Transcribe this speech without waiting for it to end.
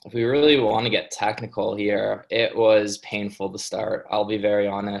If we really want to get technical here, it was painful to start. I'll be very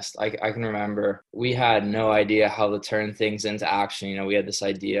honest. I can remember we had no idea how to turn things into action. We had this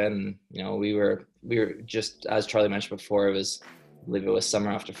idea and, we were just, as Charlie mentioned before, I believe it was summer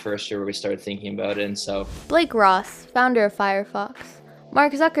after first year where we started thinking about it. And so Blake Ross, founder of Firefox.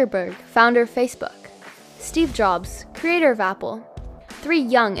 Mark Zuckerberg, founder of Facebook. Steve Jobs, creator of Apple. 3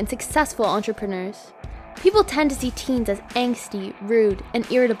 young and successful entrepreneurs. People tend to see teens as angsty, rude, and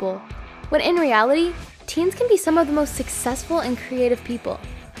irritable, when in reality, teens can be some of the most successful and creative people.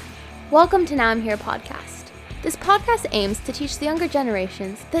 Welcome to Now I'm Here podcast. This podcast aims to teach the younger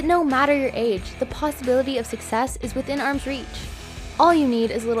generations that no matter your age, the possibility of success is within arm's reach. All you need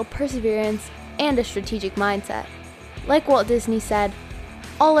is a little perseverance and a strategic mindset. Like Walt Disney said,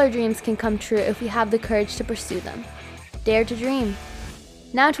 all our dreams can come true if we have the courage to pursue them. Dare to dream.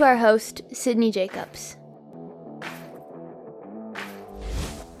 Now to our host, Sydney Jacobs.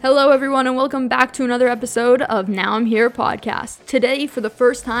 Hello everyone and welcome back to another episode of Now I'm Here podcast. Today, for the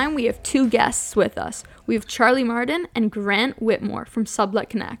first time, we have 2 guests with us. We have Charlie Martin and Grant Whitmore from Sublet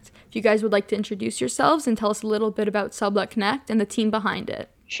Connect. If you guys would like to introduce yourselves and tell us a little bit about Sublet Connect and the team behind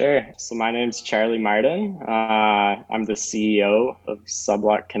it. Sure. So my name's Charlie Martin. I'm the CEO of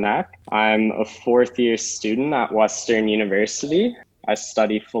Sublet Connect. I'm a 4th year student at Western University. I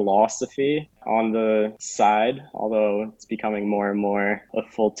study philosophy on the side, although it's becoming more and more a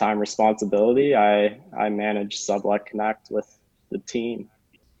full-time responsibility. I manage Sublet Connect with the team.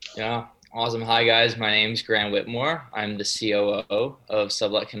 Yeah, awesome. Hi guys, my name's Grant Whitmore. I'm the COO of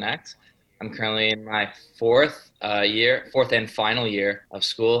Sublet Connect. I'm currently in my 4th and final year of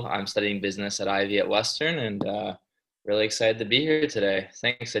school. I'm studying business at Ivy at Western and really excited to be here today.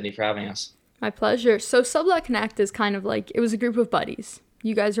 Thanks, Sydney, for having us. My pleasure. So Sublet Connect is kind of like, it was a group of buddies.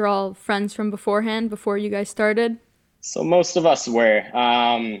 You guys are all friends from beforehand, before you guys started? So most of us were.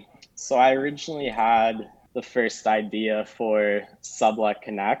 So I originally had the first idea for Sublet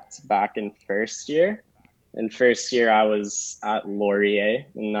Connect back in first year. In first year, I was at Laurier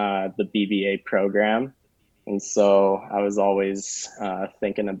in the BBA program. And so I was always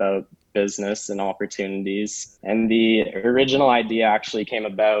thinking about business and opportunities. And the original idea actually came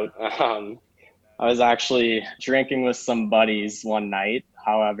about. I was actually drinking with some buddies one night.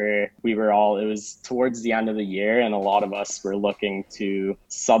 However, it was towards the end of the year and a lot of us were looking to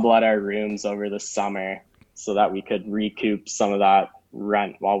sublet our rooms over the summer so that we could recoup some of that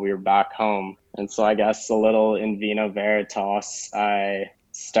rent while we were back home. And so I guess a little in vino veritas, I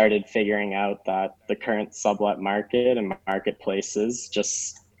started figuring out that the current sublet market and marketplaces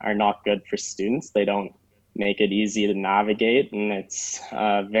just are not good for students. They don't make it easy to navigate, and it's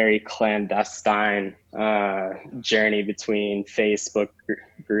a very clandestine journey between Facebook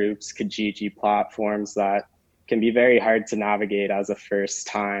groups, Kijiji platforms that can be very hard to navigate as a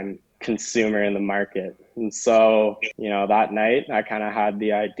first-time consumer in the market. And so, that night I kind of had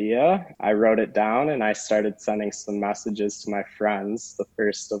the idea. I wrote it down and I started sending some messages to my friends, the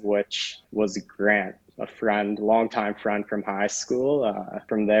first of which was Grant, a friend, longtime friend from high school.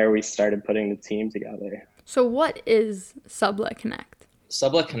 From there, we started putting the team together. So what is Sublet Connect?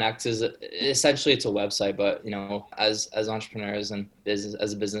 Sublet Connect is essentially it's a website, but as entrepreneurs and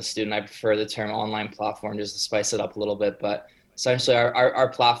as a business student, I prefer the term online platform just to spice it up a little bit. But essentially, our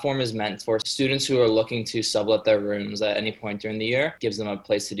platform is meant for students who are looking to sublet their rooms at any point during the year. Gives them a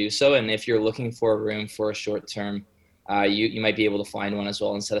place to do so, and if you're looking for a room for a short term, you might be able to find one as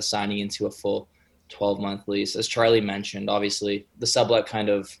well instead of signing into a full 12-month lease. As Charlie mentioned, obviously the sublet kind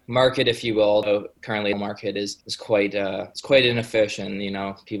of market, if you will, currently the market is quite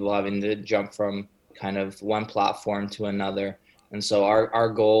inefficient. People having to jump from kind of one platform to another. And so our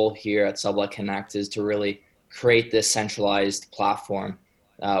goal here at Sublet Connect is to really create this centralized platform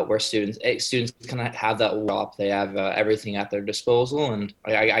where students can have that shop. They have everything at their disposal, and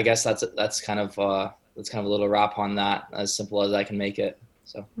I guess that's kind of a little wrap on that, as simple as I can make it.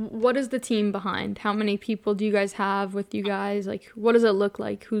 So, what is the team behind? How many people do you guys have with you guys? Like, what does it look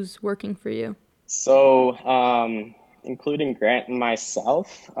like? Who's working for you? So, including Grant and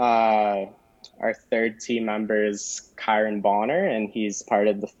myself, our 3rd team member is Kyron Bonner, and he's part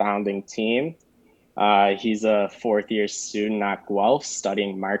of the founding team. He's a 4th year student at Guelph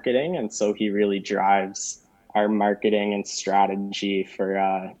studying marketing, and so he really drives our marketing and strategy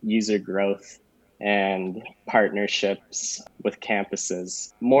for user growth and partnerships with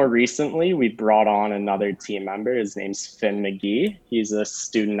campuses. More recently, we brought on another team member. His name's Finn McGee. He's a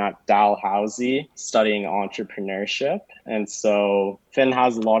student at Dalhousie studying entrepreneurship. And so Finn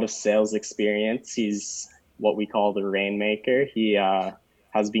has a lot of sales experience. He's what we call the rainmaker. He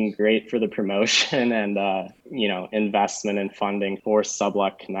has been great for the promotion and, investment and funding for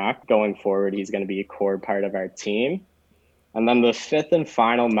Sublet Connect. Going forward, he's going to be a core part of our team. And then the fifth and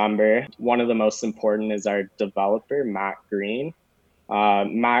final member, one of the most important, is our developer, Matt Green.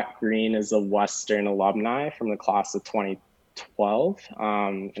 Matt Green is a Western alumni from the class of 2012.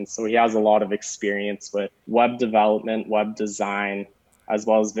 And so he has a lot of experience with web development, web design, as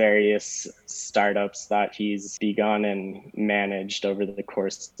well as various startups that he's begun and managed over the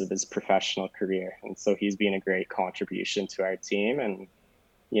course of his professional career. And so he's been a great contribution to our team. And,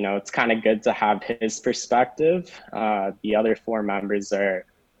 it's kind of good to have his perspective. The other four members are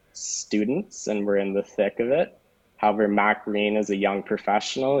students and we're in the thick of it. However, Matt Green is a young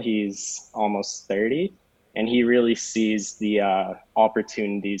professional. He's almost 30, and he really sees the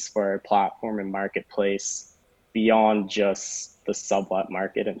opportunities for our platform and marketplace beyond just the sublet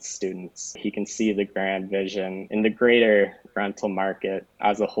market and students. He can see the grand vision in the greater rental market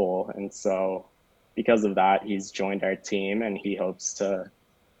as a whole. And so because of that, he's joined our team and he hopes to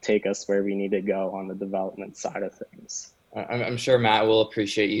take us where we need to go on the development side of things. I'm sure Matt will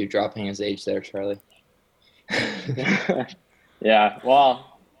appreciate you dropping his age there, Charlie. Yeah,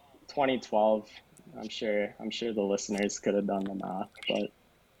 well, 2012, I'm sure the listeners could have done the math,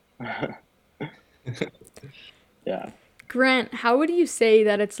 but yeah. Grant, how would you say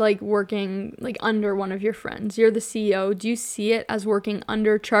that it's like working like under one of your friends? You're the CEO. Do you see it as working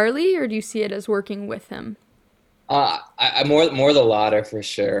under Charlie, or do you see it as working with him? I more the latter for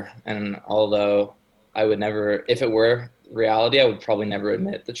sure. And although I would never, if it were reality, I would probably never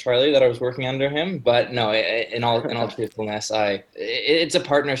admit to Charlie that I was working under him. But no, in all truthfulness, it's a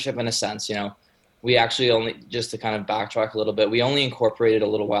partnership in a sense. We actually only, just to kind of backtrack a little bit, we only incorporated a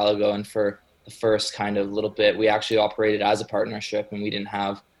little while ago, and for the first kind of little bit, we actually operated as a partnership, and we didn't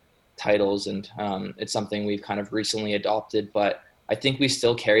have titles, and it's something we've kind of recently adopted. But I think we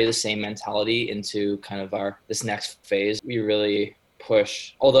still carry the same mentality into kind of this next phase. We really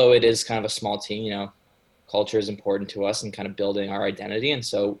push, although it is kind of a small team, culture is important to us and kind of building our identity. And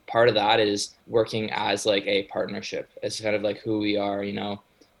so part of that is working as like a partnership. It's kind of like who we are,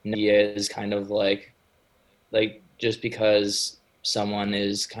 Media is kind of like just because someone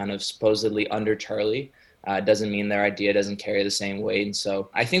is kind of supposedly under Charlie, doesn't mean their idea doesn't carry the same weight. And so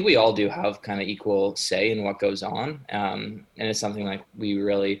I think we all do have kind of equal say in what goes on. And it's something like we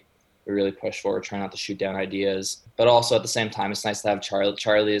really push forward, try not to shoot down ideas. But also at the same time, it's nice to have Charlie.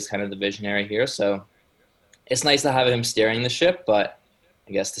 Charlie is kind of the visionary here. So it's nice to have him steering the ship. But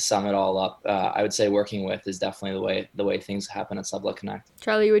I guess to sum it all up, I would say working with is definitely the way things happen at Sublet Connect.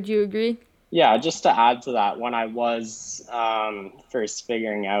 Charlie, would you agree? Yeah, just to add to that, when I was first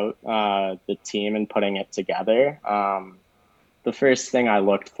figuring out the team and putting it together, the first thing I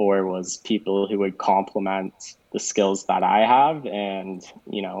looked for was people who would complement the skills that I have and,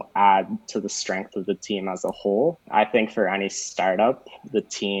 add to the strength of the team as a whole. I think for any startup, the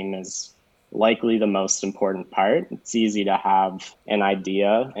team is likely the most important part. It's easy to have an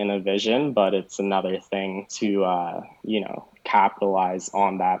idea and a vision, but it's another thing to, capitalize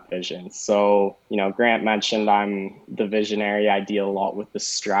on that vision. So, Grant mentioned I'm the visionary. I deal a lot with the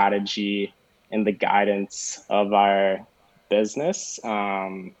strategy and the guidance of our business.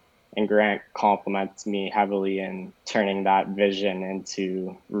 And Grant compliments me heavily in turning that vision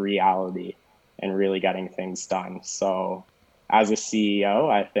into reality and really getting things done. So as a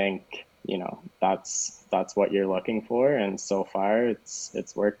CEO, I think, that's what you're looking for. And so far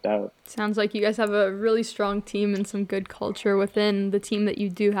it's worked out. Sounds like you guys have a really strong team and some good culture within the team that you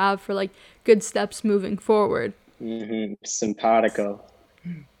do have for like good steps moving forward. Mm-hmm. Simpatico.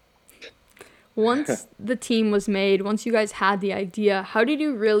 Once the team was made, once you guys had the idea, how did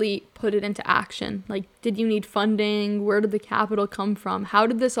you really put it into action? Like, did you need funding? Where did the capital come from? How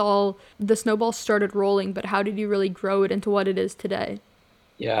did the snowball started rolling, but how did you really grow it into what it is today?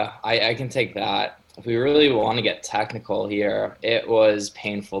 Yeah, I can take that. If we really want to get technical here, it was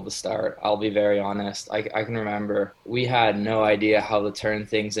painful to start. I'll be very honest. I can remember we had no idea how to turn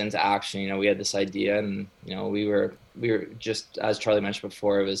things into action. We had this idea and, we were just, as Charlie mentioned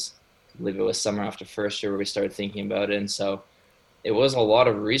before, I believe it was summer after first year where we started thinking about it. And so it was a lot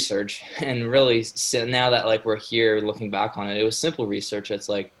of research, and really now that we're here looking back on it, it was simple research. It's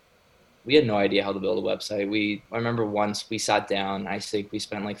like, we had no idea how to build a website. I remember once we sat down, I think we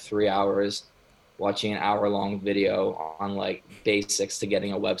spent 3 hours watching an hour-long video on basics to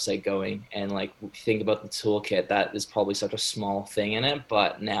getting a website going, and think about the toolkit. That is probably such a small thing in it,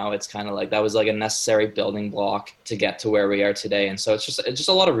 but now it's kind of that was a necessary building block to get to where we are today. And so it's just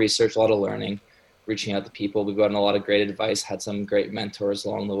a lot of research, a lot of learning, reaching out to people. We've gotten a lot of great advice, had some great mentors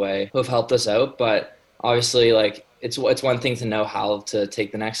along the way who have helped us out, but obviously it's one thing to know how to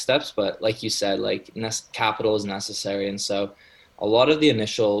take the next steps, but like you said, like capital is necessary. And so a lot of the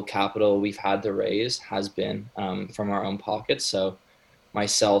initial capital we've had to raise has been from our own pockets. So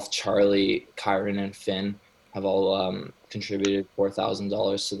myself, Charlie, Kyron, and Finn have all contributed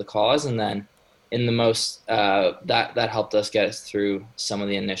 $4,000 to the cause. And then in the most, that helped us get us through some of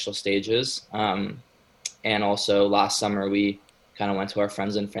the initial stages. And also last summer, we kind of went to our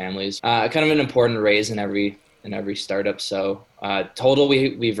friends and families. Kind of an important raise in every startup. So total,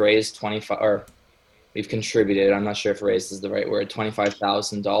 we've raised 25, or we've contributed, I'm not sure if raised is the right word,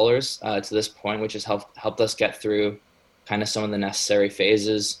 $25,000 to this point, which has helped us get through kind of some of the necessary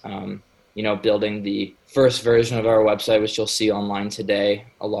phases. Building the first version of our website, which you'll see online today.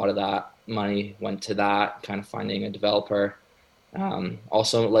 A lot of that money went to that, kind of finding a developer.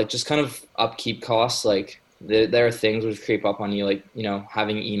 Also, like just kind of upkeep costs, like there are things which creep up on you, like,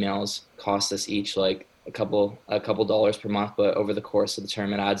 having emails cost us each like a couple dollars per month, but over the course of the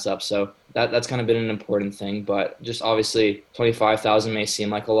term it adds up. So that's kind of been an important thing. But just obviously 25,000 may seem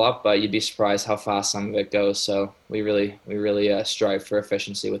like a lot, but you'd be surprised how fast some of it goes. So we really strive for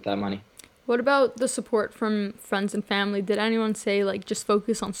efficiency with that money. What about the support from friends and family? Did anyone say, like, just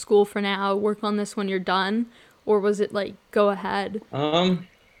focus on school for now, work on this when you're done? Or was it like, go ahead? I'm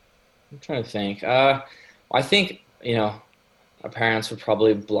trying to think. I think, our parents would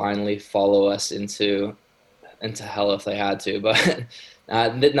probably blindly follow us into hell if they had to. But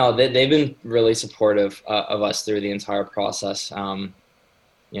no, they've been really supportive of us through the entire process.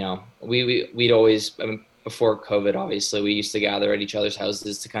 We'd always, before COVID, obviously, we used to gather at each other's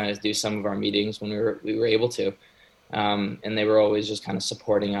houses to kind of do some of our meetings when we were able to. And they were always just kind of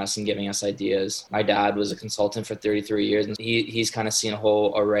supporting us and giving us ideas. My dad was a consultant for 33 years, and he's kind of seen a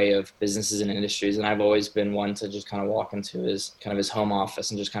whole array of businesses and industries. And I've always been one to just kind of walk into his home office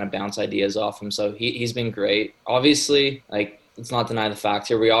and just kind of bounce ideas off him. So he's been great. Obviously, like, let's not deny the fact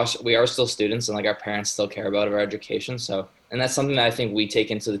here, we are still students, and like our parents still care about our education. So, and that's something that I think we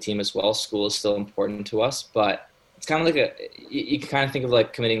take into the team as well. School is still important to us, but it's kind of like you can kind of think of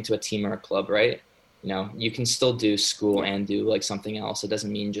like committing to a team or a club, right? You can still do school and do like something else. It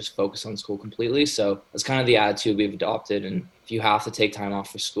doesn't mean just focus on school completely. So that's kind of the attitude we've adopted. And if you have to take time off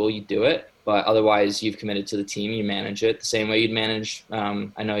for school, you do it. But otherwise, you've committed to the team, you manage it the same way you'd manage.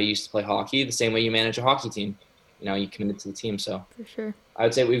 I know you used to play hockey, the same way you manage a hockey team. You committed to the team. So for sure, I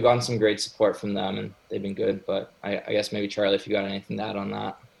would say we've gotten some great support from them, and they've been good. But I guess maybe Charlie, if you got anything to add on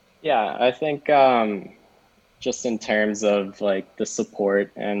that. Yeah, I think just in terms of like the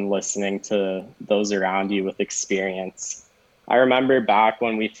support and listening to those around you with experience. I remember back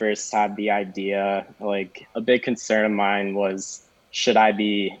when we first had the idea, like a big concern of mine was, should I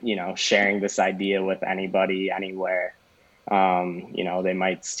be, sharing this idea with anybody, anywhere? They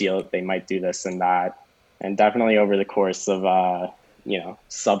might steal it, they might do this and that. And definitely over the course of,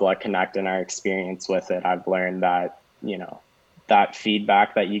 Sublet Connect and our experience with it, I've learned that, that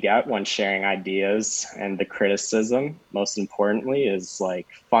feedback that you get when sharing ideas and the criticism, most importantly, is like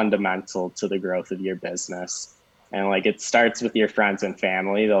fundamental to the growth of your business. And like it starts with your friends and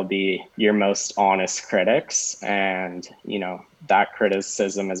family. They'll be your most honest critics. And, that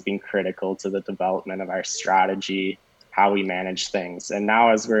criticism has been critical to the development of our strategy, how we manage things. And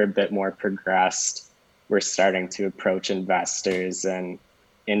now as we're a bit more progressed, we're starting to approach investors and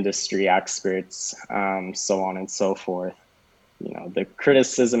industry experts, so on and so forth. The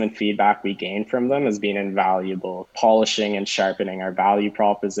criticism and feedback we gain from them has been invaluable, polishing and sharpening our value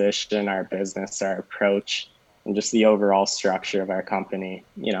proposition, our business, our approach, and just the overall structure of our company.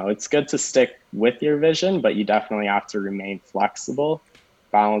 It's good to stick with your vision, but you definitely have to remain flexible,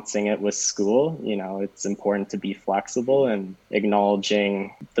 balancing it with school. It's important to be flexible and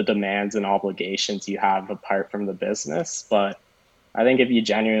acknowledging the demands and obligations you have apart from the business. But I think if you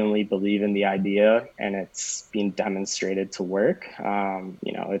genuinely believe in the idea and it's being demonstrated to work,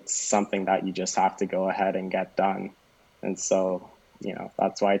 it's something that you just have to go ahead and get done. And so,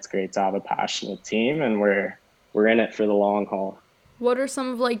 that's why it's great to have a passionate team, and we're in it for the long haul. What are some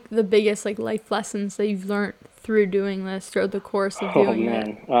of like the biggest like life lessons that you've learned through doing this, throughout the course of doing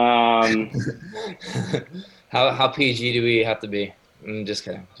it? How PG do we have to be? Just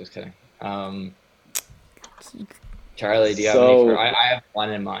kidding. Charlie, do you have any? I have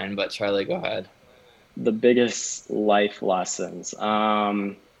one in mind, but Charlie, go ahead. The biggest life lessons.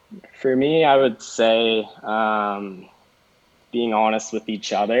 For me, I would say being honest with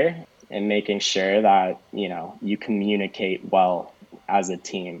each other and making sure that, you communicate well as a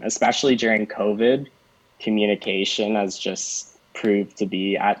team, especially during COVID. Communication has just proved to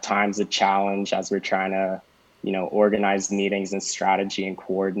be at times a challenge as we're trying to, organize meetings and strategy and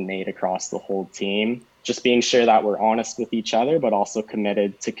coordinate across the whole team. just being sure that we're honest with each other, but also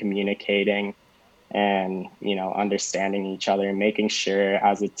committed to communicating and, understanding each other and making sure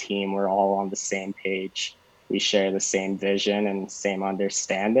as a team we're all on the same page. We share the same vision and same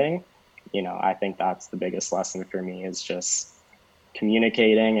understanding. I think that's the biggest lesson for me, is just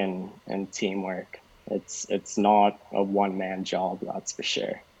communicating and teamwork. It's not a one-man job, that's for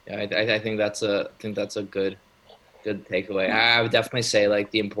sure. Yeah, I think that's a good takeaway. I would definitely say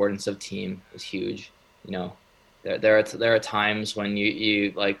like the importance of team is huge. There are times when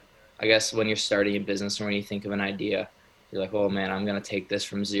you like, I guess when you're starting a business or when you think of an idea, you're like, oh man, I'm gonna take this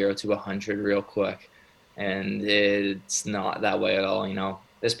from 0 to 100 real quick, and it's not that way at all.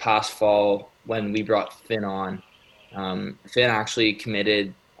 This past fall when we brought Finn on, Finn actually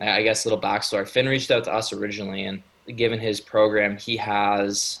committed. I guess a little backstory. Finn reached out to us originally, and given his program, he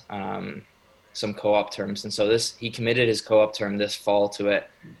has some co-op terms, and so he committed his co-op term this fall to it,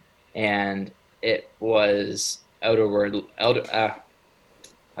 and it was how do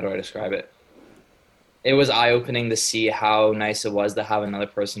I describe it? It was eye-opening to see how nice it was to have another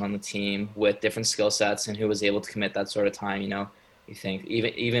person on the team with different skill sets and who was able to commit that sort of time. You think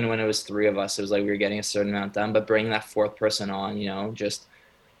even when it was 3 of us, it was like we were getting a certain amount done, but bringing that 4th person on, just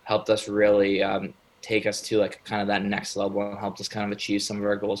helped us really take us to like kind of that next level and helped us kind of achieve some of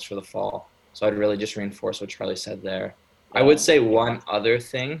our goals for the fall. So I'd really just reinforce what Charlie said there. I would say one other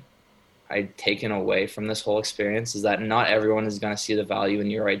thing I'd taken away from this whole experience is that not everyone is going to see the value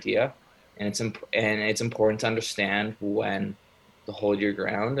in your idea, and it's important to understand when to hold your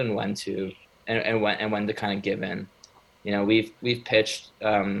ground and when to when to kind of give in. We've pitched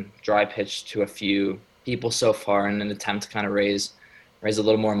dry pitched to a few people so far in an attempt to kind of raise a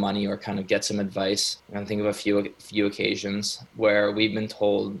little more money or kind of get some advice. I think of a few occasions where we've been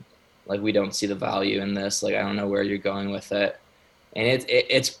told like we don't see the value in this, like I don't know where you're going with it. And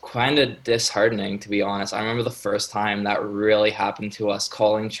it's kind of disheartening, to be honest. I remember the first time that really happened to us,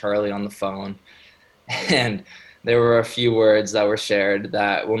 calling Charlie on the phone, and there were a few words that were shared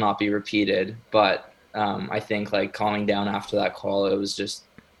that will not be repeated. But I think like calming down after that call, it was just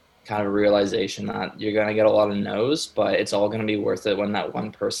kind of a realization that you're going to get a lot of no's, but it's all going to be worth it when that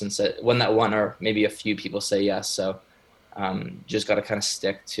one or maybe a few people say yes. So just got to kind of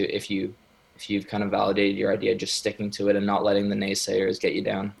stick to, if you've kind of validated your idea, just sticking to it and not letting the naysayers get you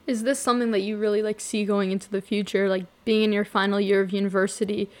down. Is this something that you really like see going into the future, like being in your final year of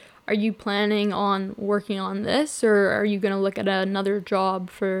university? Are you planning on working on this, or are you going to look at another job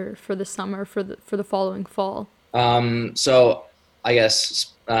for the summer, for the following fall? So I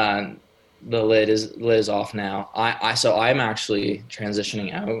guess the lid is off now. I'm actually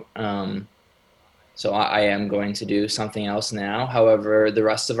transitioning out. So I am going to do something else now. However, the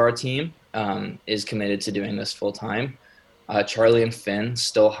rest of our team is committed to doing this full time. Charlie and Finn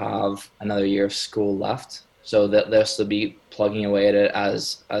still have another year of school left, so that they'll still be plugging away at it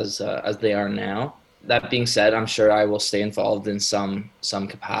as they are now. That being said, I'm sure I will stay involved in some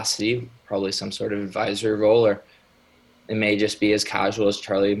capacity, probably some sort of advisory role, or it may just be as casual as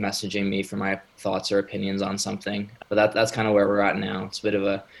Charlie messaging me for my thoughts or opinions on something. But that's kind of where we're at now. It's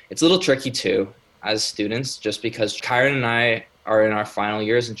a little tricky too as students, just because Kyron and I are in our final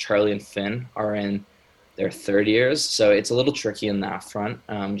years and Charlie and Finn are in their 3rd years. So it's a little tricky in that front,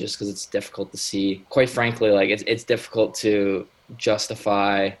 just because it's difficult to see. Quite frankly, like it's difficult to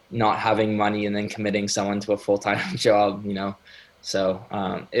justify not having money and then committing someone to a full-time job, So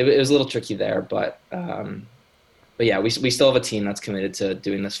it was a little tricky there, but yeah, we still have a team that's committed to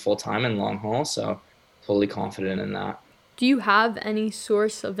doing this full-time and long haul, so totally confident in that. Do you have any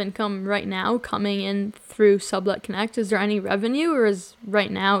source of income right now coming in through Sublet Connect? Is there any revenue, or is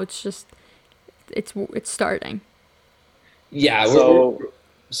right now it's just it's starting? Yeah.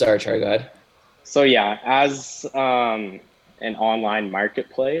 Sorry, Charlie, go ahead. So yeah, as an online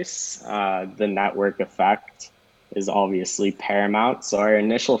marketplace, the network effect is obviously paramount. So our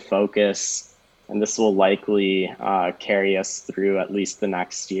initial focus, and this will likely carry us through at least the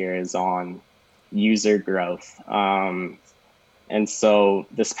next year, is on user growth. And so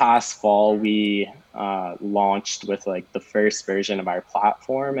this past fall, we launched with like the first version of our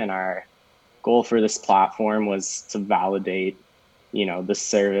platform, and our goal for this platform was to validate, the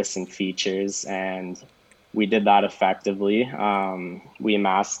service and features, and we did that effectively. We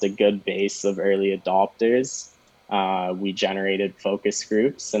amassed a good base of early adopters. We generated focus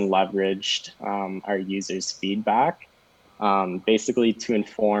groups and leveraged our users' feedback, basically to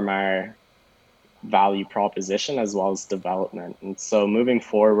inform our value proposition as well as development. And so moving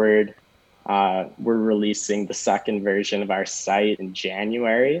forward, We're releasing the second version of our site in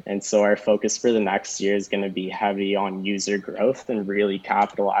January. And so our focus for the next year is going to be heavy on user growth and really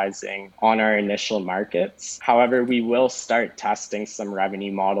capitalizing on our initial markets. However, we will start testing some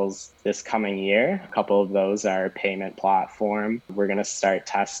revenue models this coming year. A couple of those are payment platform. We're going to start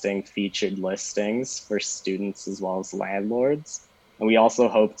testing featured listings for students as well as landlords. And we also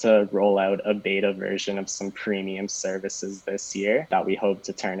hope to roll out a beta version of some premium services this year that we hope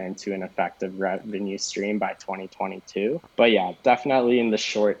to turn into an effective revenue stream by 2022. But yeah, definitely in the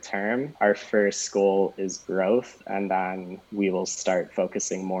short term, our first goal is growth. And then we will start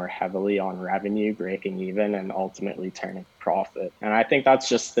focusing more heavily on revenue, breaking even, and ultimately turning profit. And I think that's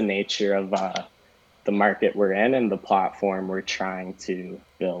just the nature of the market we're in and the platform we're trying to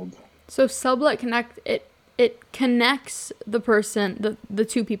build. So Sublet Connect, it connects the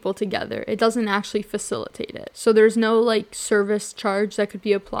two people together. It doesn't actually facilitate it. So there's no like service charge that could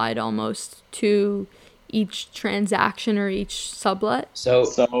be applied almost to each transaction or each sublet.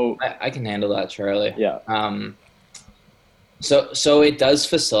 So I can handle that, Charlie. Yeah. So it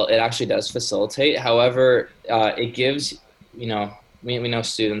actually does facilitate. However, it gives, we know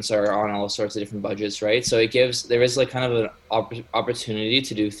students are on all sorts of different budgets, right? So there is like kind of an opportunity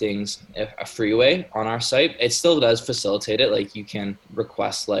to do things a free way on our site. It still does facilitate it. Like you can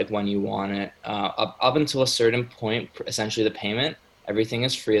request like when you want it, up until a certain point, essentially the payment, everything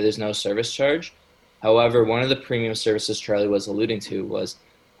is free. There's no service charge. However, one of the premium services Charlie was alluding to was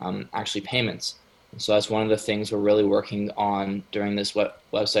actually payments. So that's one of the things we're really working on during this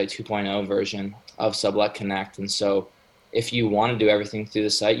website 2.0 version of Sublet Connect. And so if you want to do everything through the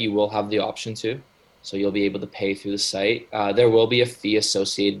site, you will have the option to. So you'll be able to pay through the site. There will be a fee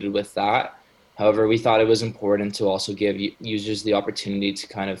associated with that. However, we thought it was important to also give users the opportunity to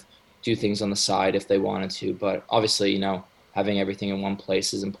kind of do things on the side if they wanted to. But obviously, having everything in one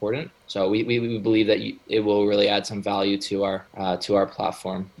place is important. So we believe that it will really add some value to our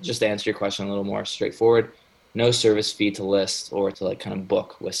platform. Just to answer your question a little more straightforward, no service fee to list or to like kind of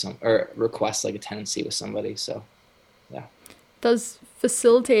book with or request like a tenancy with somebody. So. Yeah. Does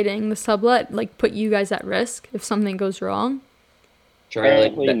facilitating the sublet like put you guys at risk if something goes wrong?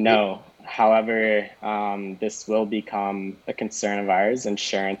 Currently, no. However, this will become a concern of ours.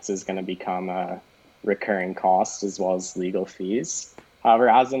 Insurance is going to become a recurring cost as well as legal fees. However,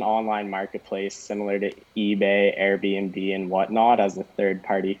 as an online marketplace similar to eBay, Airbnb, and whatnot, as a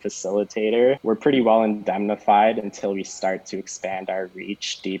third-party facilitator, we're pretty well indemnified until we start to expand our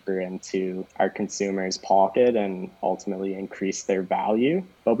reach deeper into our consumers' pocket and ultimately increase their value.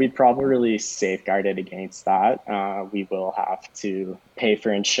 But we'd probably safeguard it against that. We will have to pay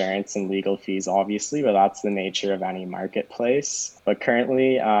for insurance and legal fees, obviously, but that's the nature of any marketplace. But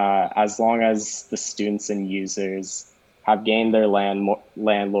currently, as long as the students and users have gained their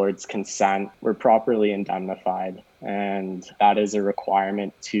landlord's consent, we're properly indemnified. And that is a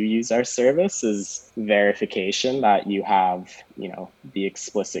requirement to use our service, is verification that you have, the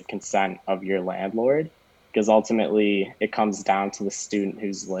explicit consent of your landlord. Because ultimately it comes down to the student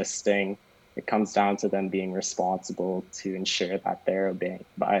who's listing. It comes down to them being responsible to ensure that they're obeying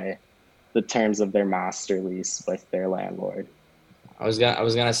by the terms of their master lease with their landlord. I was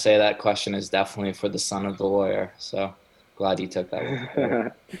gonna say that question is definitely for the son of the lawyer. So glad you took that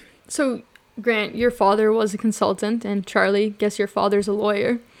one. So, Grant, your father was a consultant, and Charlie, guess your father's a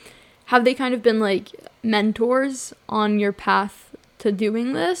lawyer. Have they kind of been like mentors on your path to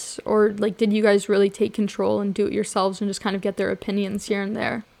doing this? Or like, did you guys really take control and do it yourselves and just kind of get their opinions here and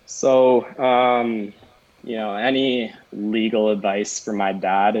there? So, any legal advice from my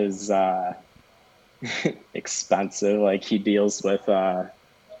dad is expensive. Like he deals with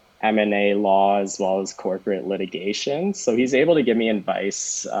M&A law as well as corporate litigation. So he's able to give me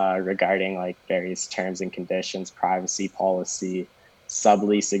advice regarding like various terms and conditions, privacy policy,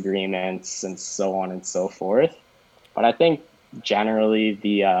 sublease agreements, and so on and so forth. But I think generally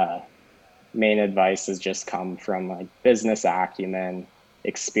the main advice has just come from like business acumen,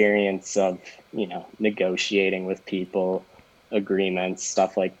 experience of, negotiating with people, agreements,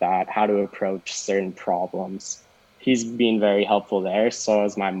 stuff like that, how to approach certain problems. He's been very helpful there. So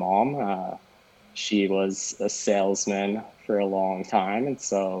is my mom. She was a salesman for a long time. And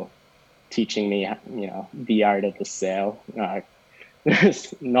so teaching me, the art of the sale,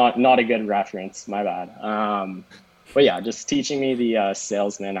 not a good reference, my bad. But yeah, just teaching me the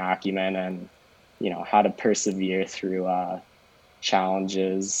salesman acumen and, how to persevere through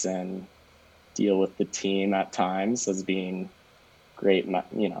challenges and deal with the team at times has been great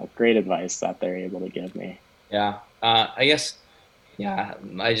advice that they're able to give me. Yeah. I guess,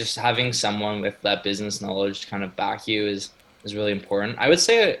 I just having someone with that business knowledge to kind of back you is really important. I would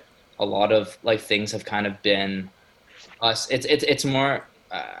say a lot of like things have kind of been us. It's more.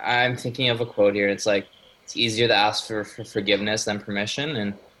 I'm thinking of a quote here. It's like it's easier to ask for forgiveness than permission,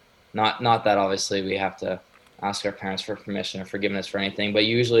 and not that obviously we have to ask our parents for permission or forgiveness for anything, but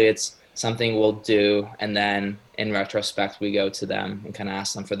usually it's something we'll do, and then in retrospect we go to them and kind of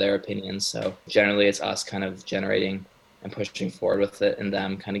ask them for their opinions. So generally it's us kind of generating and pushing forward with it, and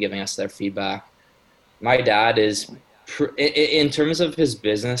them kind of giving us their feedback. My dad is in terms of his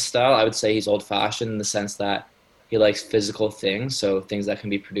business style, I would say he's old fashioned in the sense that he likes physical things, so things that can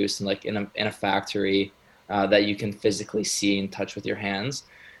be produced in like in a factory, that you can physically see and touch with your hands.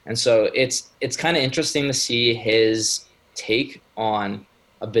 And so it's kind of interesting to see his take on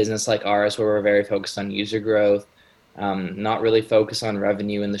a business like ours, where we're very focused on user growth, not really focused on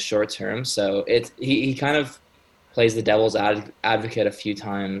revenue in the short term. So he kind of plays the devil's advocate a few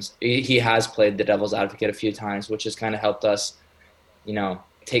times. He has played the devil's advocate a few times, which has kind of helped us,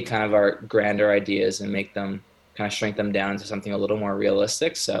 take kind of our grander ideas and make them kind of shrink them down to something a little more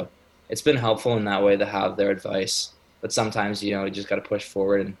realistic. So it's been helpful in that way to have their advice. But sometimes, you just got to push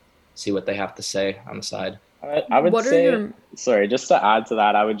forward and see what they have to say on the side. I would sorry, just to add to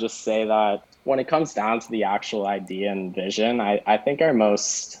that, I would just say that when it comes down to the actual idea and vision, I think our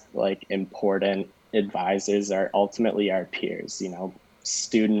most important advisors are ultimately our peers,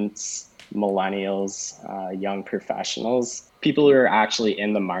 students, millennials, young professionals, people who are actually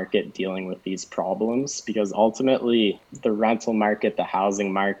in the market dealing with these problems, because ultimately the rental market, the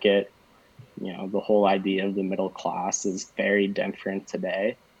housing market, the whole idea of the middle class is very different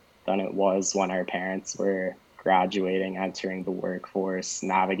today than it was when our parents were graduating, entering the workforce,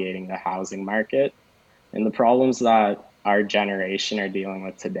 navigating the housing market. And the problems that our generation are dealing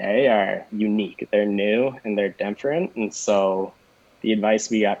with today are unique. They're new and they're different. And so the advice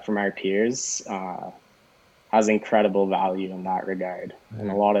we get from our peers has incredible value in that regard. And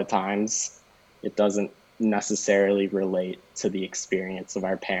a lot of times it doesn't necessarily relate to the experience of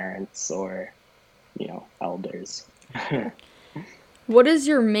our parents or, elders. What is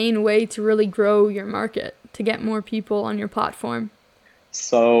your main way to really grow your market, to get more people on your platform?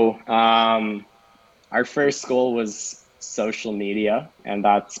 So our first goal was social media, and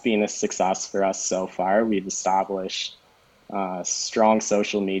that's been a success for us so far. We've established a strong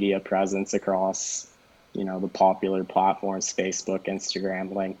social media presence across the popular platforms, Facebook,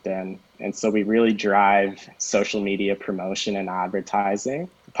 Instagram, LinkedIn. And so we really drive social media promotion and advertising.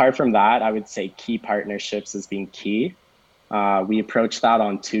 Apart from that, I would say key partnerships has been key. We approach that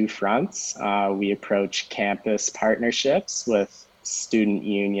on two fronts. We approach campus partnerships with student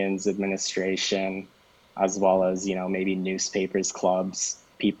unions, administration, as well as, maybe newspapers, clubs,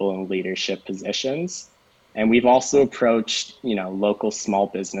 people in leadership positions. And we've also approached, local small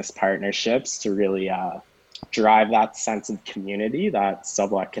business partnerships to really drive that sense of community that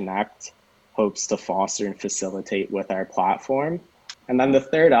Sublet Connect hopes to foster and facilitate with our platform. And then the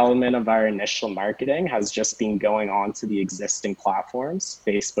third element of our initial marketing has just been going on to the existing platforms,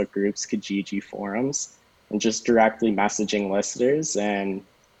 Facebook groups, Kijiji forums, and just directly messaging listers and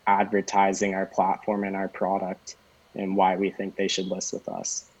advertising our platform and our product and why we think they should list with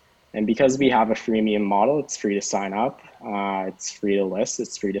us. And because we have a freemium model, it's free to sign up, it's free to list,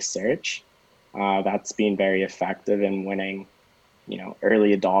 it's free to search. That's been very effective in winning,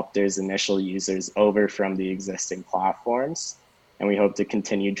 early adopters, initial users over from the existing platforms. And we hope to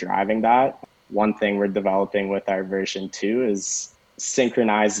continue driving that. One thing we're developing with our version 2 is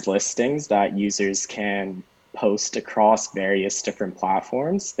synchronized listings that users can post across various different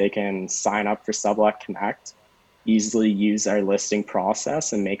platforms. They can sign up for Sublet Connect, easily use our listing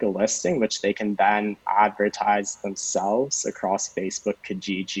process and make a listing, which they can then advertise themselves across Facebook,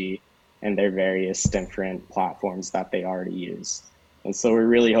 Kijiji, and their various different platforms that they already use. And so we're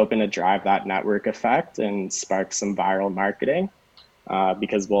really hoping to drive that network effect and spark some viral marketing,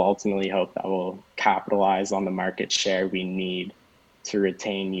 because we'll ultimately hope that we'll capitalize on the market share we need to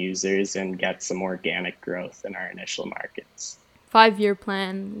retain users and get some organic growth in our initial markets. 5-year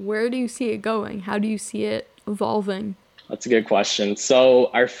plan, where do you see it going? How do you see it evolving? That's a good question. So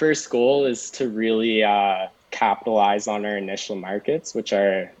our first goal is to really capitalize on our initial markets, which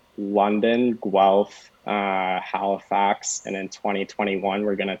are London, Guelph, Halifax, and in 2021,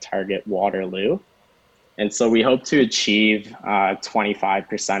 we're going to target Waterloo. And so we hope to achieve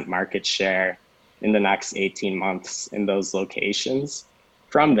 25% market share in the next 18 months in those locations.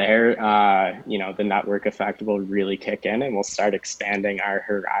 From there, the network effect will really kick in, and we'll start expanding our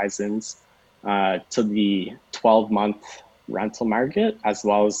horizons to the 12-month rental market, as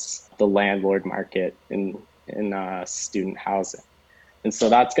well as the landlord market in student housing. And so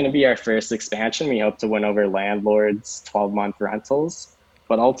that's going to be our first expansion. We hope to win over landlords, 12-month rentals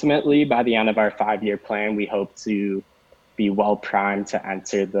But ultimately, by the end of our 5-year plan, we hope to be well primed to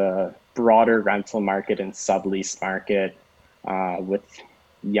enter the broader rental market and sublease market with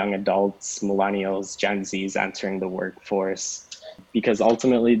young adults, millennials, Gen Zs entering the workforce. Because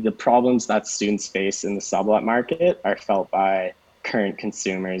ultimately, the problems that students face in the sublet market are felt by current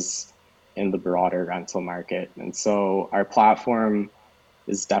consumers in the broader rental market. And so our platform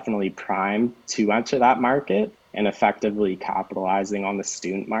is definitely primed to enter that market, and effectively capitalizing on the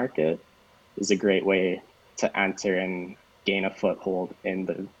student market is a great way to enter and gain a foothold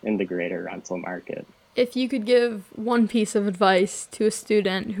in the greater rental market. If you could give one piece of advice to a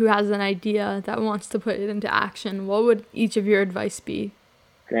student who has an idea that wants to put it into action, what would each of your advice be?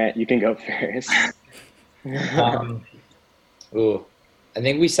 Grant, you can go first. I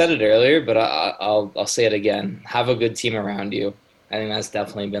think we said it earlier, but I'll say it again. Have a good team around you. I think that's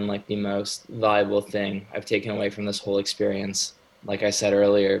definitely been like the most valuable thing I've taken away from this whole experience. Like I said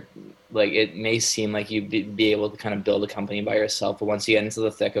earlier, like it may seem like you'd be able to kind of build a company by yourself, but once you get into the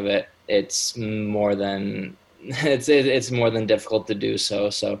thick of it, it's more than difficult to do so.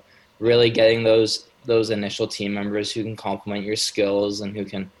 So really getting those initial team members who can complement your skills and who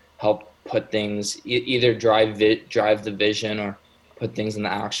can help put things either drive the vision or put things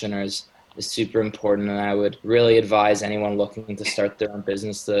into action is super important. And I would really advise anyone looking to start their own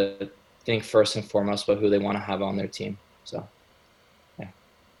business to think first and foremost about who they want to have on their team. So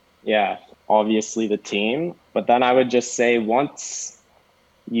yeah, obviously the team, but then I would just say once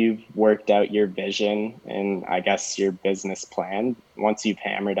you've worked out your vision and I guess your business plan, once you've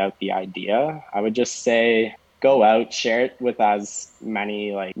hammered out the idea, I would just say go out, share it with as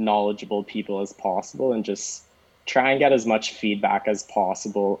many like knowledgeable people as possible, and just try and get as much feedback as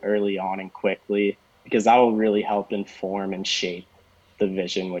possible early on and quickly, because that will really help inform and shape the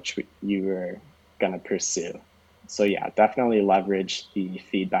vision which you were going to pursue. So yeah, definitely leverage the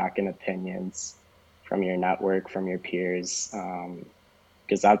feedback and opinions from your network, from your peers,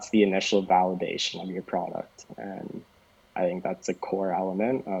 because that's the initial validation of your product. And I think that's a core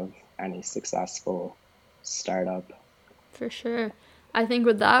element of any successful startup. For sure. I think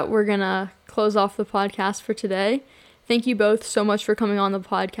with that, we're going to close off the podcast for today. Thank you both so much for coming on the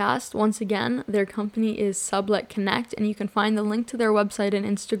podcast. Once again, their company is Sublet Connect, and you can find the link to their website and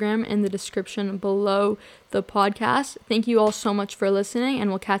Instagram in the description below the podcast. Thank you all so much for listening, and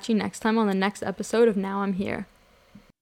we'll catch you next time on the next episode of Now I'm Here.